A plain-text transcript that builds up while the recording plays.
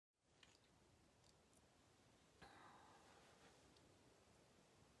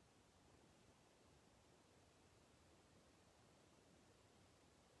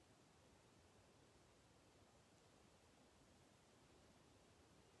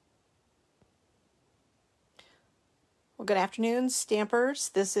Well, good afternoon, Stampers.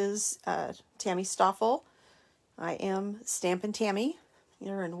 This is Tammy Stoffel. I am Stampin' Tammy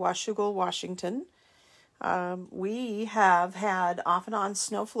here in Washougal, Washington. We have had off and on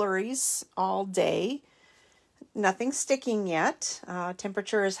snow flurries all day. Nothing sticking yet.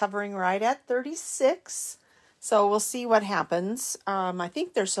 Temperature is hovering right at 36, so we'll see what happens. I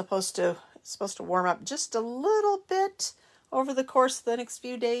think they're supposed to warm up just a little bit over the course of the next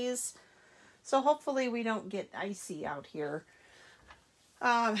few days. So hopefully we don't get icy out here.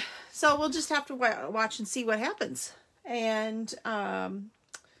 So we'll just have to watch and see what happens. And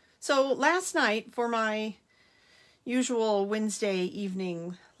so last night for my usual Wednesday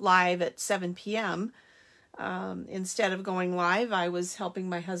evening live at 7 p.m., instead of going live, I was helping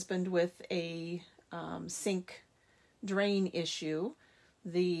my husband with a sink drain issue.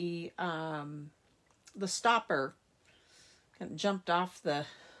 The stopper kind of jumped off the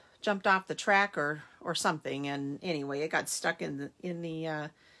track or something, and anyway, it got stuck in the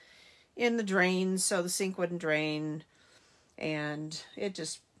drain, so the sink wouldn't drain, and it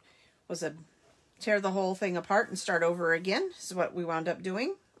just was tear the whole thing apart and start over again. This is what we wound up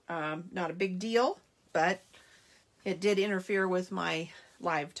doing. Not a big deal, but it did interfere with my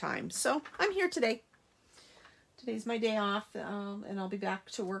live time. So I'm here today. Today's my day off, and I'll be back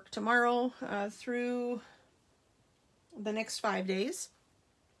to work tomorrow through the next 5 days.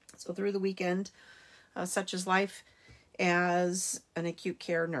 So through the weekend, such as life as an acute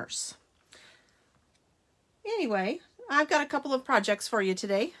care nurse. Anyway, I've got a couple of projects for you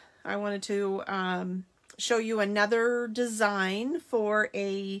today. I wanted to show you another design for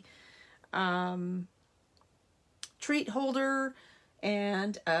a treat holder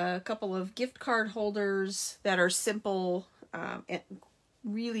and a couple of gift card holders that are simple, and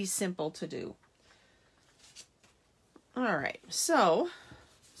really simple to do. All right, so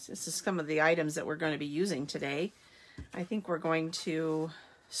this is some of the items that we're going to be using today. I think we're going to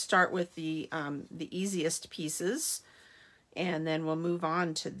start with the easiest pieces, and then we'll move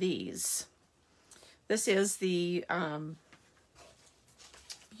on to these. This is the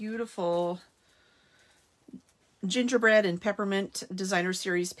beautiful gingerbread and peppermint designer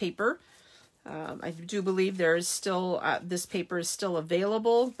series paper. I do believe there is still this paper is still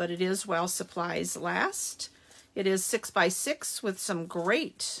available, but it is while supplies last. It is 6x6 with some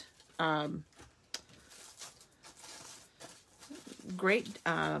great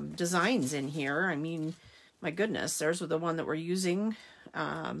designs in here. I mean, my goodness, there's the one that we're using.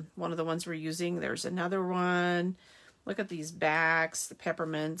 One of the ones we're using. There's another one. Look at these backs, the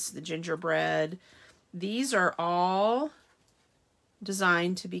peppermints, the gingerbread. These are all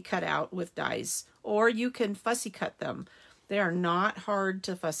designed to be cut out with dies, or you can fussy cut them. They are not hard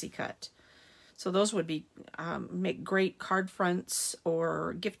to fussy cut. So those would be make great card fronts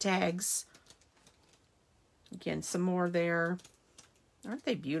or gift tags. Again, some more there. Aren't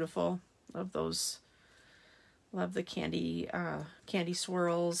they beautiful? Love those. Love the candy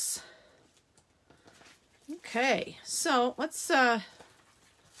swirls. Okay, so let's. I'm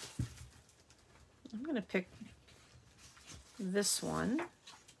gonna pick this one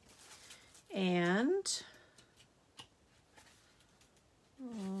and.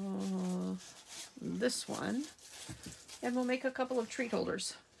 This one, and we'll make a couple of treat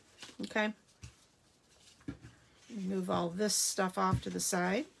holders. Okay, move all this stuff off to the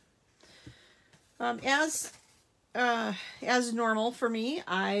side. As normal for me,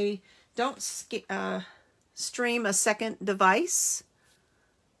 I don't stream a second device.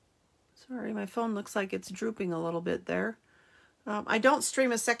 Sorry, my phone looks like it's drooping a little bit there. I don't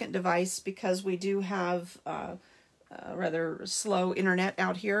stream a second device because we do have rather slow internet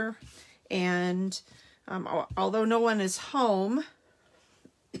out here, and although no one is home,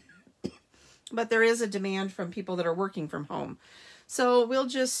 but there is a demand from people that are working from home. So we'll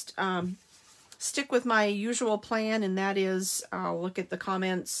just stick with my usual plan, and that is I'll look at the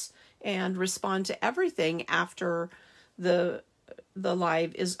comments and respond to everything after the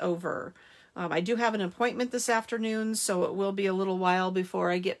live is over. I do have an appointment this afternoon, so it will be a little while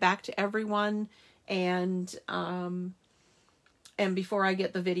before I get back to everyone, and before I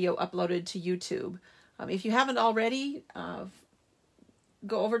get the video uploaded to YouTube. If you haven't already,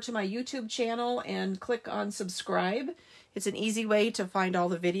 go over to my YouTube channel and click on subscribe. It's an easy way to find all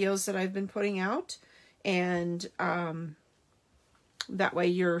the videos that I've been putting out, and that way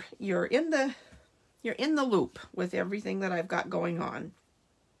you're in the loop with everything that I've got going on.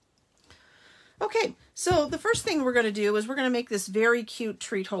 Okay, so the first thing we're going to do is we're going to make this very cute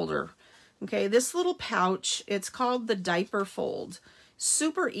treat holder. Okay, this little pouch, it's called the diaper fold.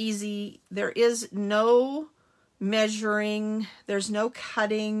 Super easy. There is no measuring. There's no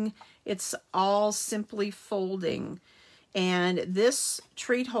cutting. It's all simply folding. And this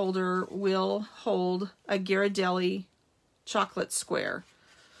treat holder will hold a Ghirardelli chocolate square.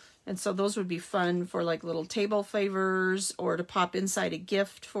 And so those would be fun for like little table favors or to pop inside a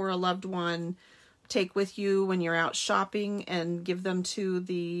gift for a loved one. Take with you when you're out shopping and give them to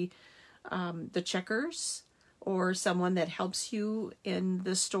the checkers or someone that helps you in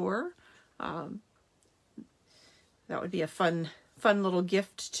the store. That would be a fun little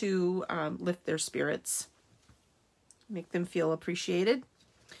gift to lift their spirits, make them feel appreciated.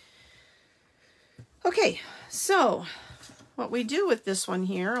 Okay, so what we do with this one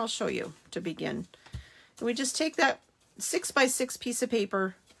here, I'll show you to begin. We just take that 6x6 piece of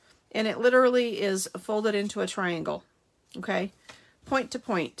paper, and it literally is folded into a triangle, okay? Point to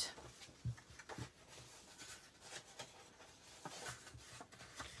point.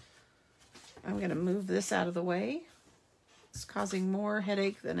 I'm going to move this out of the way. It's causing more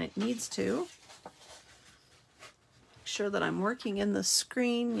headache than it needs to. Make sure that I'm working in the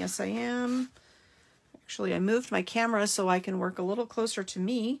screen. Yes, I am. Actually, I moved my camera so I can work a little closer to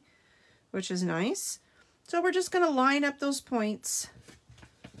me, which is nice. So we're just going to line up those points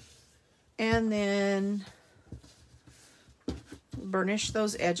and then burnish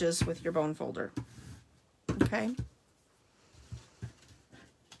those edges with your bone folder. Okay.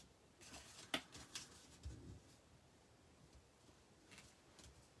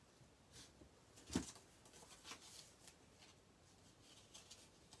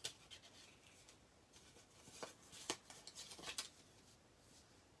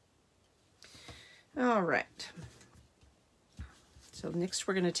 All right. So next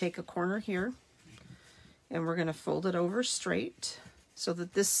we're going to take a corner here and we're going to fold it over straight so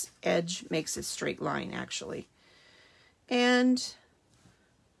that this edge makes a straight line actually. And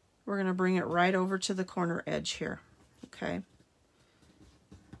we're going to bring it right over to the corner edge here. Okay.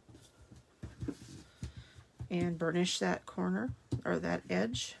 And burnish that corner or that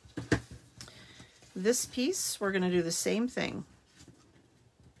edge. This piece, we're going to do the same thing.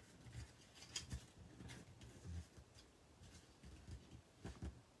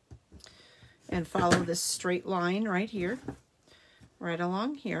 And follow this straight line right here, right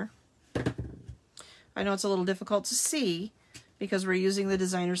along here. I know it's a little difficult to see because we're using the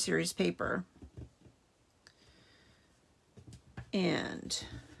Designer Series paper. And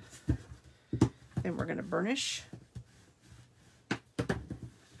then we're going to burnish.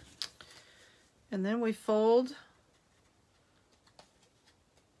 And then we fold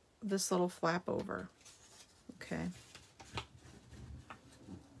this little flap over. Okay.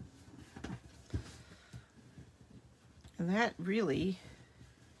 And that really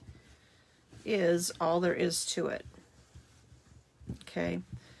is all there is to it. Okay.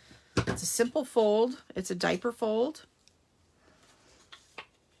 It's a simple fold. It's a diaper fold.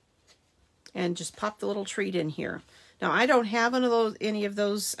 And just pop the little treat in here. Now, I don't have any of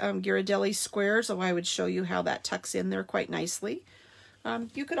those Ghirardelli squares, so I would show you how that tucks in there quite nicely.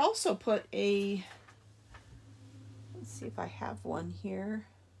 You could also put a, let's see if I have one here.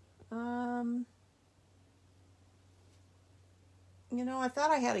 You know, I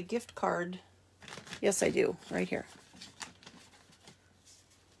thought I had a gift card. Yes, I do, right here.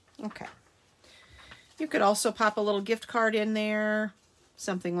 Okay. You could also pop a little gift card in there,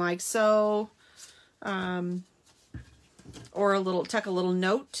 something like so. Or tuck a little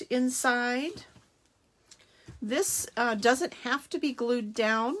note inside. This doesn't have to be glued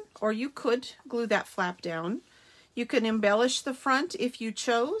down, or you could glue that flap down. You can embellish the front if you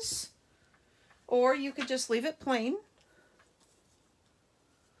chose, or you could just leave it plain.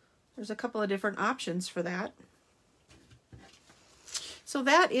 There's a couple of different options for that. So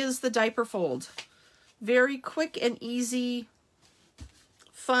that is the diaper fold. Very quick and easy,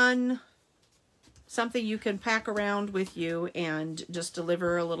 fun, something you can pack around with you and just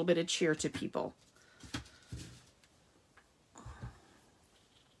deliver a little bit of cheer to people.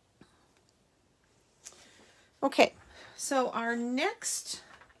 Okay, so our next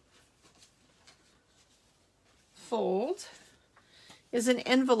fold is an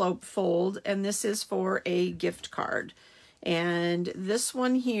envelope fold, and this is for a gift card. And this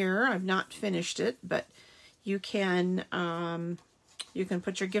one here, I've not finished it, but you can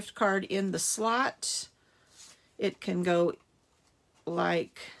put your gift card in the slot. It can go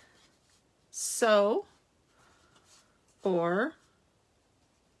like so, or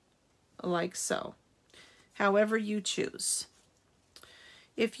like so, however you choose.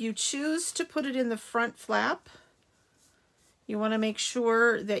 If you choose to put it in the front flap, you want to make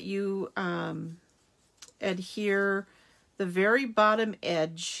sure that you adhere the very bottom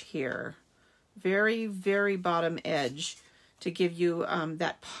edge here, very, very bottom edge, to give you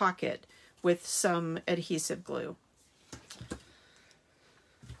that pocket with some adhesive glue.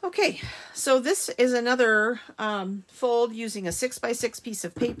 Okay, so this is another fold using a 6x6 piece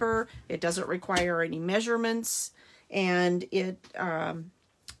of paper. It doesn't require any measurements, and it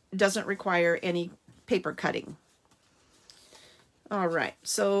doesn't require any paper cutting. All right,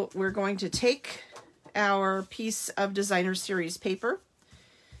 so we're going to take our piece of Designer Series paper,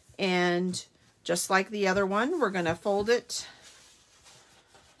 and just like the other one, we're going to fold it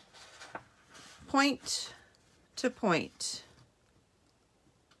point to point.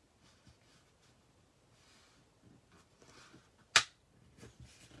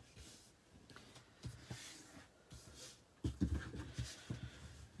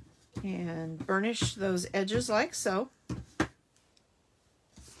 And burnish those edges like so.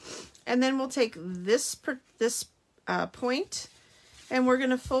 And then we'll take this point, and we're going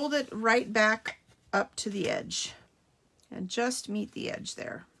to fold it right back up to the edge and just meet the edge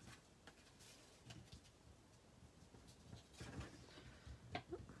there.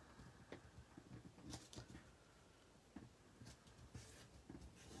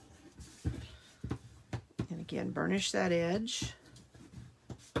 And again, burnish that edge.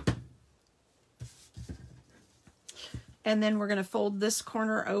 And then we're going to fold this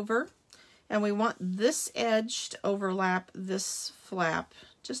corner over, and we want this edge to overlap this flap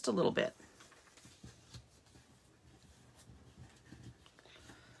just a little bit.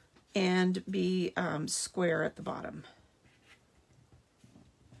 And be square at the bottom.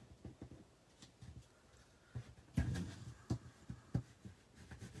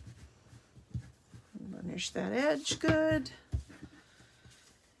 Burnish that edge good.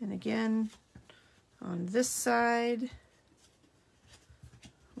 And again, on this side,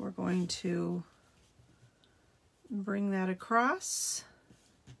 we're going to bring that across.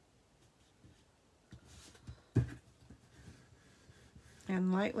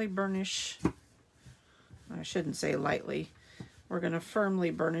 And lightly burnish, I shouldn't say lightly, we're going to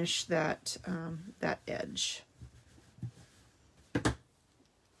firmly burnish that, that edge.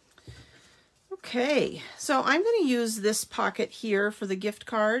 Okay, so I'm going to use this pocket here for the gift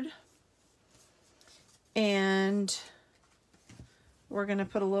card. And we're going to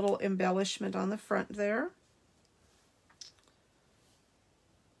put a little embellishment on the front there.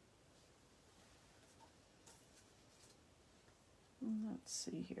 Let's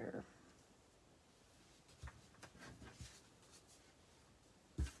see here.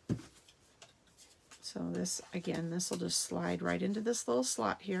 So this, again, this will just slide right into this little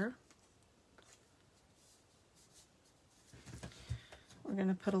slot here. We're going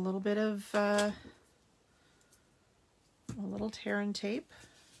to put a little bit of a little tear and tape.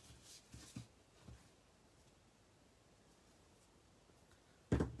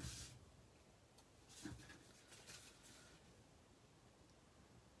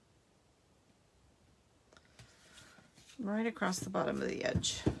 Right across the bottom of the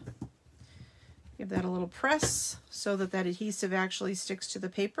edge. Give that a little press so that that adhesive actually sticks to the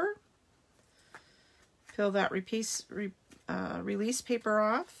paper. Peel that release paper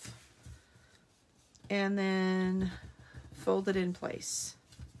off, and then fold it in place.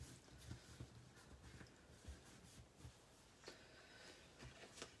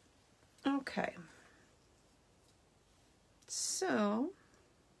 Okay, so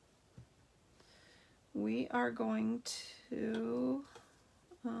we are going to,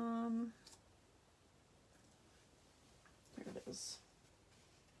 there it is.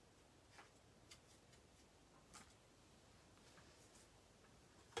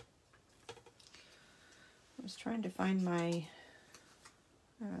 I was trying to find my,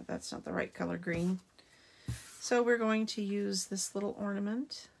 that's not the right color green. So we're going to use this little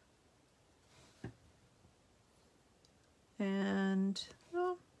ornament. And,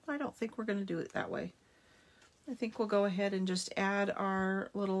 well, I don't think we're going to do it that way. I think we'll go ahead and just add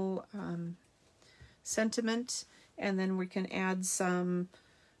our little sentiment, and then we can add some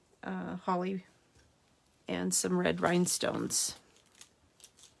holly and some red rhinestones.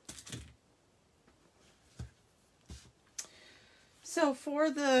 So for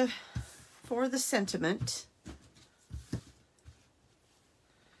the sentiment,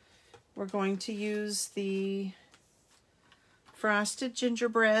 we're going to use the frosted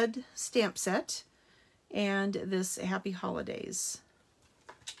gingerbread stamp set and this Happy Holidays.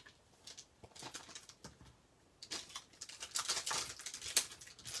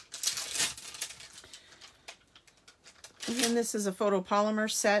 Again, this is a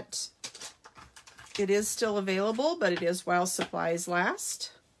photopolymer set. It is still available, but it is while supplies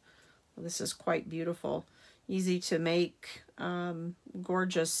last. This is quite beautiful. Easy to make,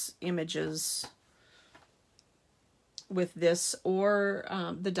 gorgeous images with this, or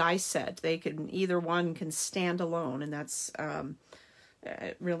the die set. They can, either one can stand alone, and that's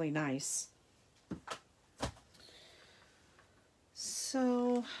really nice.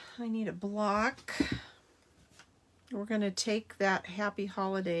 So I need a block. We're going to take that Happy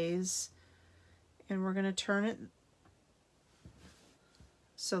Holidays and we're going to turn it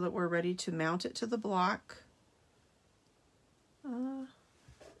so that we're ready to mount it to the block.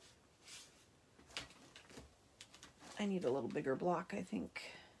 I need a little bigger block, I think.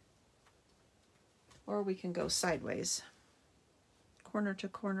 Or we can go sideways, corner to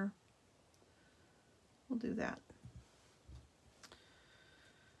corner. We'll do that.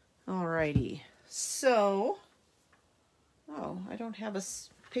 Alrighty, so, oh, I don't have a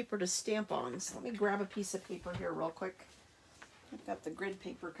paper to stamp on, so let me grab a piece of paper here real quick. I've got the grid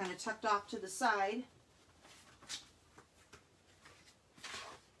paper kind of tucked off to the side.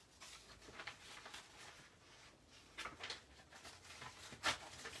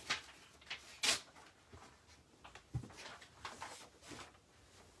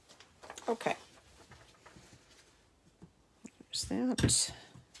 Okay. There's that.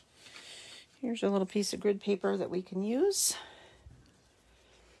 Here's a little piece of grid paper that we can use.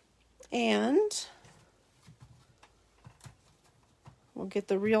 And we'll get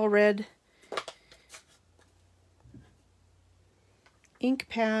the Real Red ink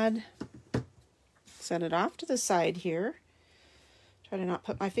pad, set it off to the side here. Try to not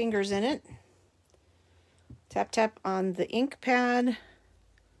put my fingers in it. Tap, tap on the ink pad.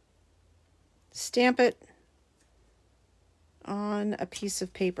 Stamp it on a piece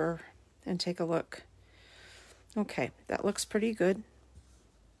of paper and take a look. Okay, that looks pretty good.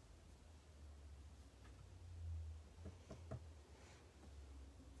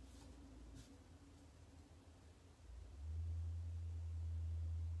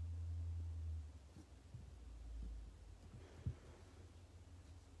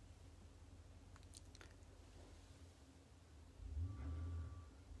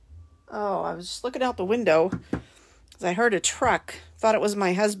 Oh, I was just looking out the window because I heard a truck. Thought it was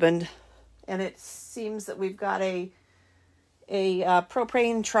my husband, and it seems that we've got a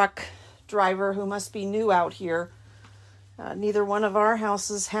propane truck driver who must be new out here. Neither one of our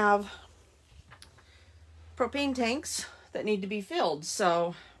houses have propane tanks that need to be filled,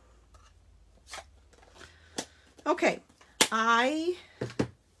 so okay.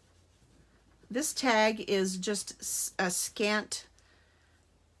 This tag is just a scant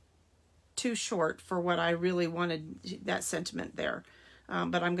too short for what I really wanted, that sentiment there.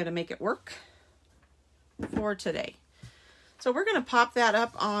 But I'm going to make it work for today. So we're going to pop that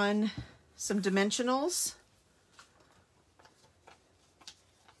up on some dimensionals.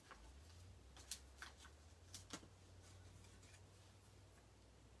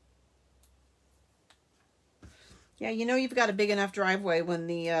 Yeah, you know you've got a big enough driveway when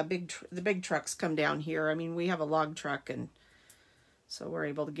the big trucks come down here. I mean, we have a log truck, and so we're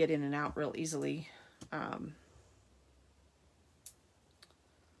able to get in and out real easily.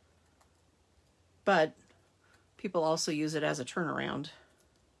 But people also use it as a turnaround.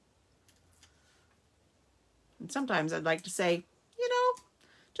 And sometimes I'd like to say, you know,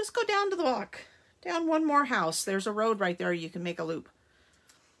 just go down to the block, down one more house. There's a road right there. You can make a loop,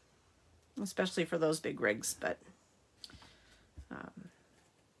 especially for those big rigs. But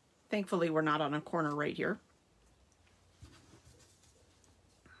thankfully, we're not on a corner right here.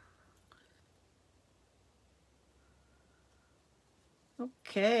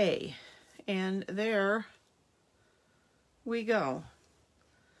 Okay, and there we go.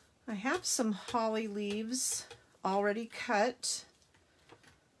 I have some holly leaves already cut.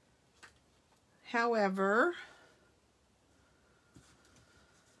 However,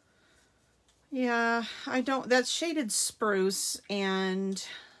 yeah, I don't, that's shaded spruce, and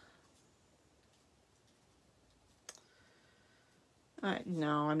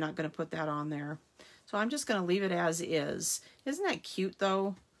no, I'm not going to put that on there. So I'm just going to leave it as is. Isn't that cute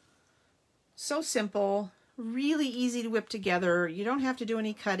though? So simple, really easy to whip together. You don't have to do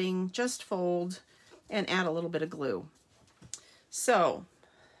any cutting, just fold and add a little bit of glue. So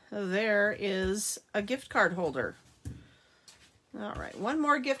there is a gift card holder. All right, one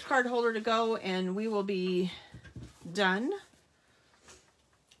more gift card holder to go and we will be done.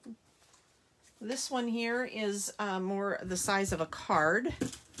 This one here is more the size of a card.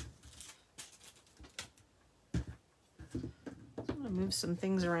 I'm going to move some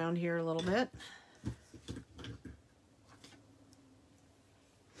things around here a little bit.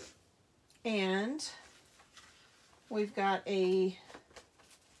 And we've got a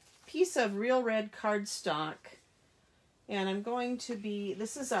piece of Real Red cardstock. And I'm going to be,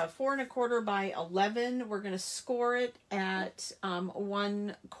 this is a 4 1/4 by 11. We're going to score it at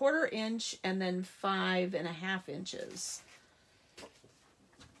 1/4 inch and then 5 1/2 inches.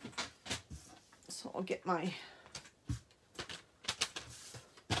 So I'll get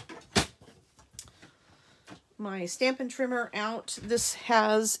my Stampin' Trimmer out. This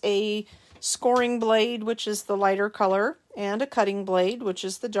has a scoring blade, which is the lighter color, and a cutting blade, which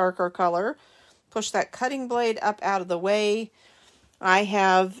is the darker color. Push that cutting blade up out of the way. I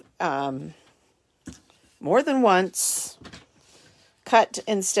have more than once cut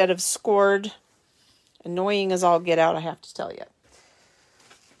instead of scored. Annoying as all get out, I have to tell you.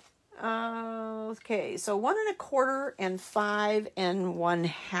 Okay, so 1 1/4 and 5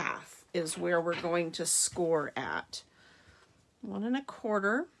 1/2 is where we're going to score at. 1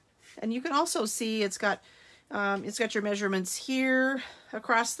 1/4, and you can also see it's got your measurements here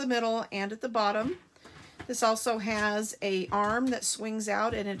across the middle and at the bottom. This also has a arm that swings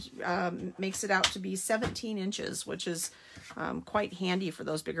out, and it makes it out to be 17 inches, which is quite handy for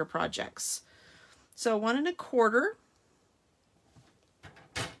those bigger projects. So 1 1/4.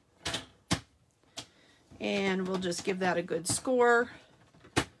 And we'll just give that a good score.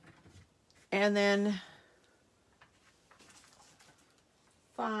 And then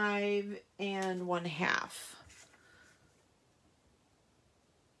 5 1/2.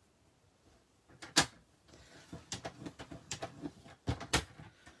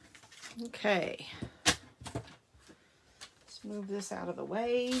 Okay. Let's move this out of the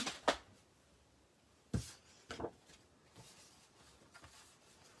way.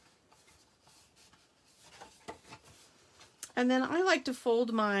 And then I like to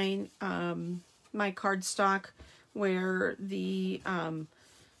fold my my cardstock where the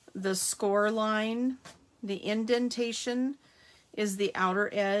score line, the indentation, is the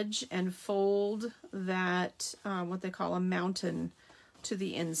outer edge, and fold that what they call a mountain to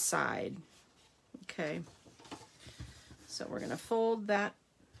the inside. Okay, so we're going to fold that,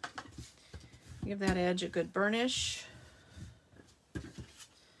 give that edge a good burnish,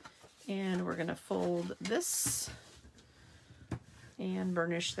 and we're going to fold this and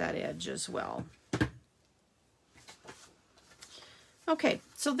burnish that edge as well. Okay,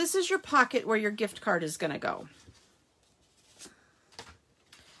 so this is your pocket where your gift card is going to go.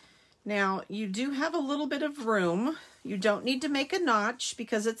 Now, you do have a little bit of room. You don't need to make a notch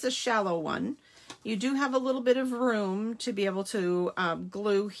because it's a shallow one. You do have a little bit of room to be able to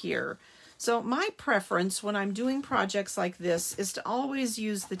glue here. So my preference when I'm doing projects like this is to always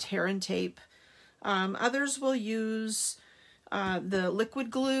use the tear and tape. Others will use the liquid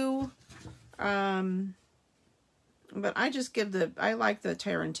glue, but I like the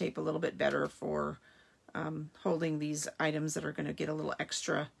tear and tape a little bit better for holding these items that are going to get a little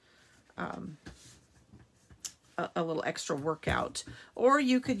extra workout. Or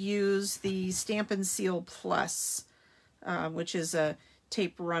you could use the Stampin' Seal Plus, which is a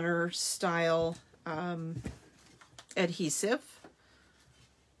tape runner style adhesive.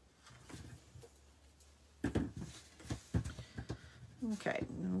 Okay,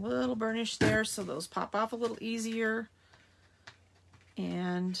 a little burnish there so those pop off a little easier.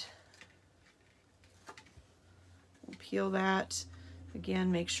 And we'll peel that.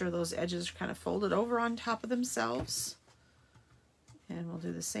 Again, make sure those edges are kind of folded over on top of themselves. And we'll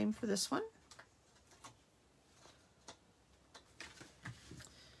do the same for this one.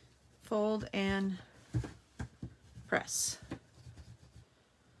 Fold and press.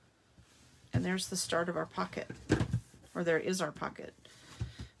 And there's the start of our pocket. Or there is our pocket.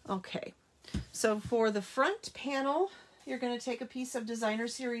 Okay, so for the front panel, you're going to take a piece of Designer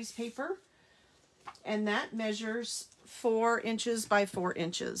Series paper, and that measures 4 inches by 4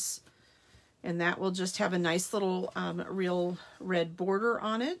 inches. And that will just have a nice little real red border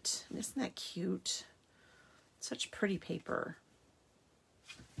on it. Isn't that cute? Such pretty paper.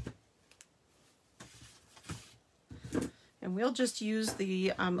 And we'll just use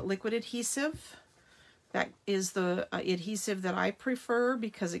the liquid adhesive. That is the adhesive that I prefer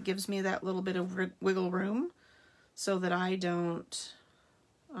because it gives me that little bit of wiggle room so that I don't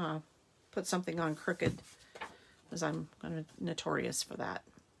put something on crooked, because I'm kind of notorious for that.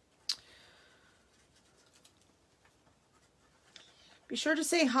 Be sure to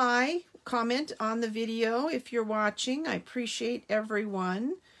say hi, comment on the video if you're watching. I appreciate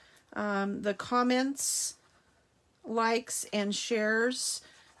everyone. The comments, likes, and shares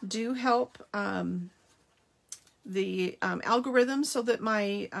do help the algorithm so that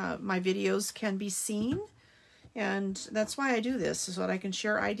my my videos can be seen, and that's why I do this, so that I can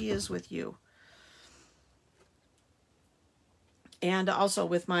share ideas with you. And also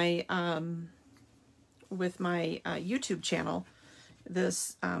with my YouTube channel,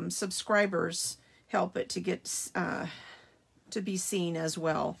 this subscribers help it to get to be seen as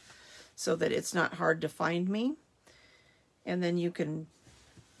well, so that it's not hard to find me. And then you can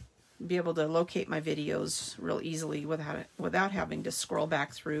be able to locate my videos real easily without having to scroll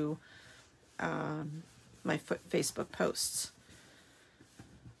back through my Facebook posts.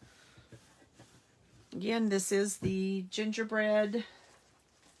 Again, this is the gingerbread,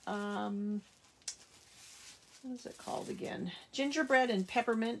 what is it called again? Gingerbread and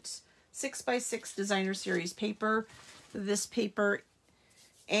Peppermint 6x6 Designer Series paper. This paper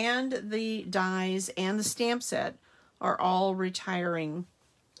and the dies and the stamp set are all retiring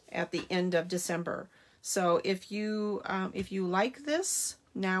at the end of December. So if you like this,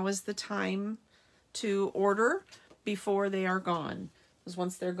 now is the time to order before they are gone. Because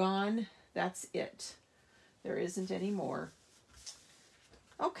once they're gone, that's it. There isn't any more.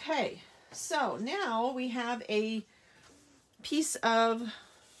 Okay, so now we have a piece of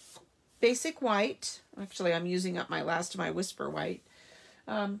basic white. Actually, I'm using up my last of my Whisper white.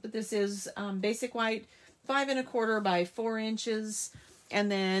 But this is basic white, 5 1/4 by 4 inches,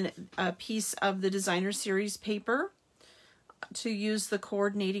 and then a piece of the Designer Series paper to use the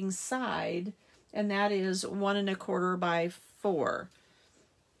coordinating side, and that is 1 1/4 by 4.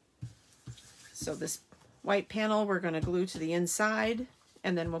 So this white panel we're going to glue to the inside,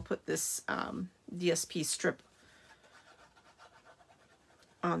 and then we'll put this DSP strip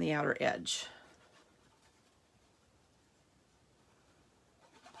on the outer edge.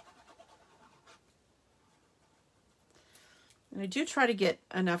 And I do try to get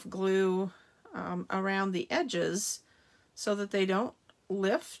enough glue around the edges so that they don't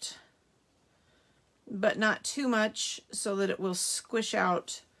lift, but not too much so that it will squish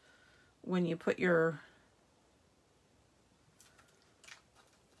out when you put your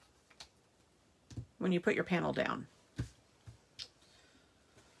panel down.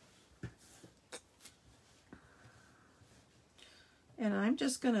 And I'm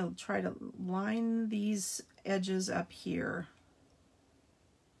just going to try to line these edges up here.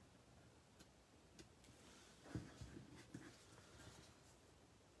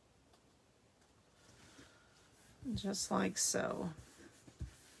 Just like so.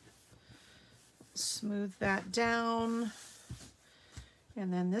 Smooth that down.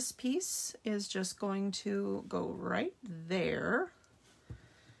 And then this piece is just going to go right there.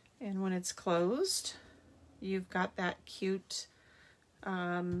 And when it's closed, you've got that cute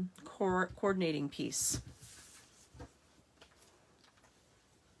coordinating piece.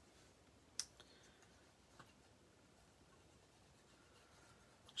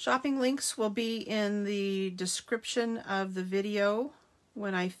 Shopping links will be in the description of the video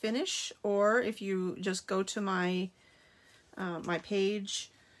when I finish, or if you just go to my my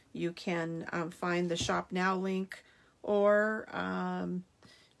page, you can find the Shop Now link, or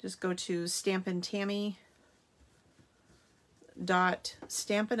just go to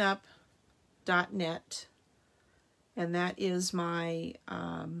stampintammy.stampinup.net, and that is my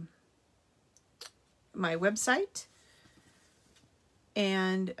my website,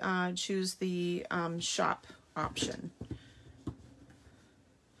 and choose the shop option.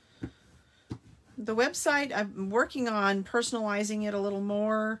 The website, I'm working on personalizing it a little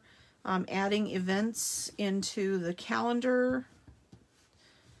more, adding events into the calendar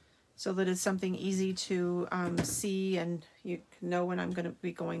so that it's something easy to see, and you can know when I'm going to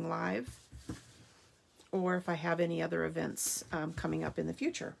be going live, or if I have any other events coming up in the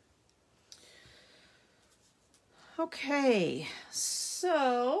future. Okay,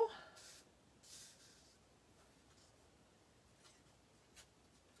 so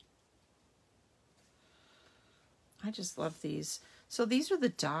I just love these. So these are the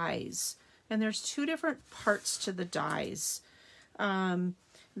dies, and there's 2 different parts to the dies.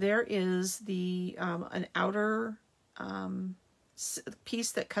 There is the an outer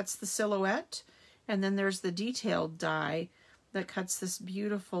piece that cuts the silhouette, and then there's the detailed die that cuts this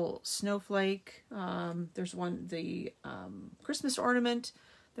beautiful snowflake. There's one, the Christmas ornament.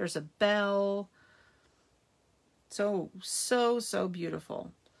 There's a bell. So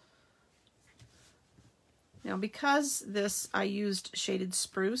beautiful. Now, because this, I used shaded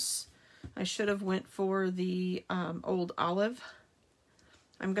spruce, I should have went for the old olive.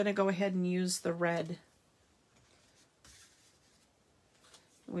 I'm going to go ahead and use the red.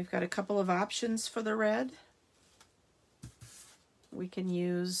 We've got a couple of options for the red. We can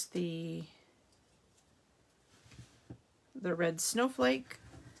use the red snowflake,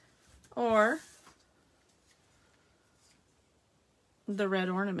 or the red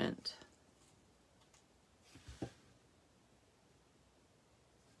ornament.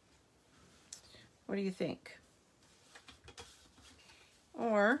 What do you think?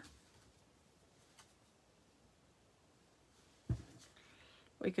 Or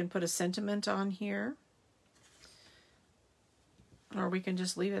we can put a sentiment on here. or we can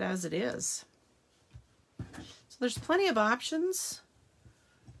just leave it as it is. So there's plenty of options.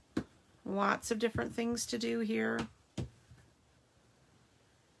 Lots of different things to do here.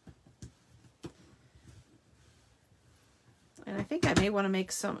 And I think I may want to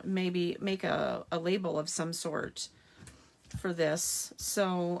make maybe make a label of some sort for this.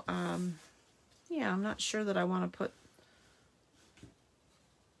 So, yeah, I'm not sure that I want to put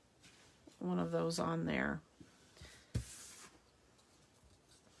one of those on there.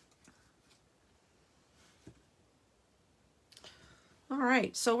 All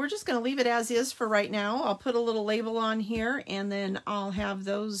right, so we're just going to leave it as is for right now. I'll put a little label on here, and then I'll have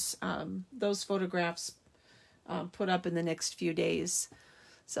those photographs put up in the next few days.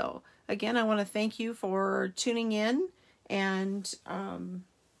 So again, I want to thank you for tuning in, and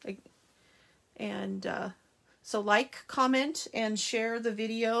so like, comment, and share the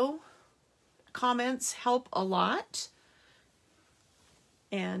video. Comments help a lot,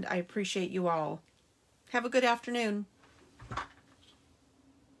 and I appreciate you all. Have a good afternoon.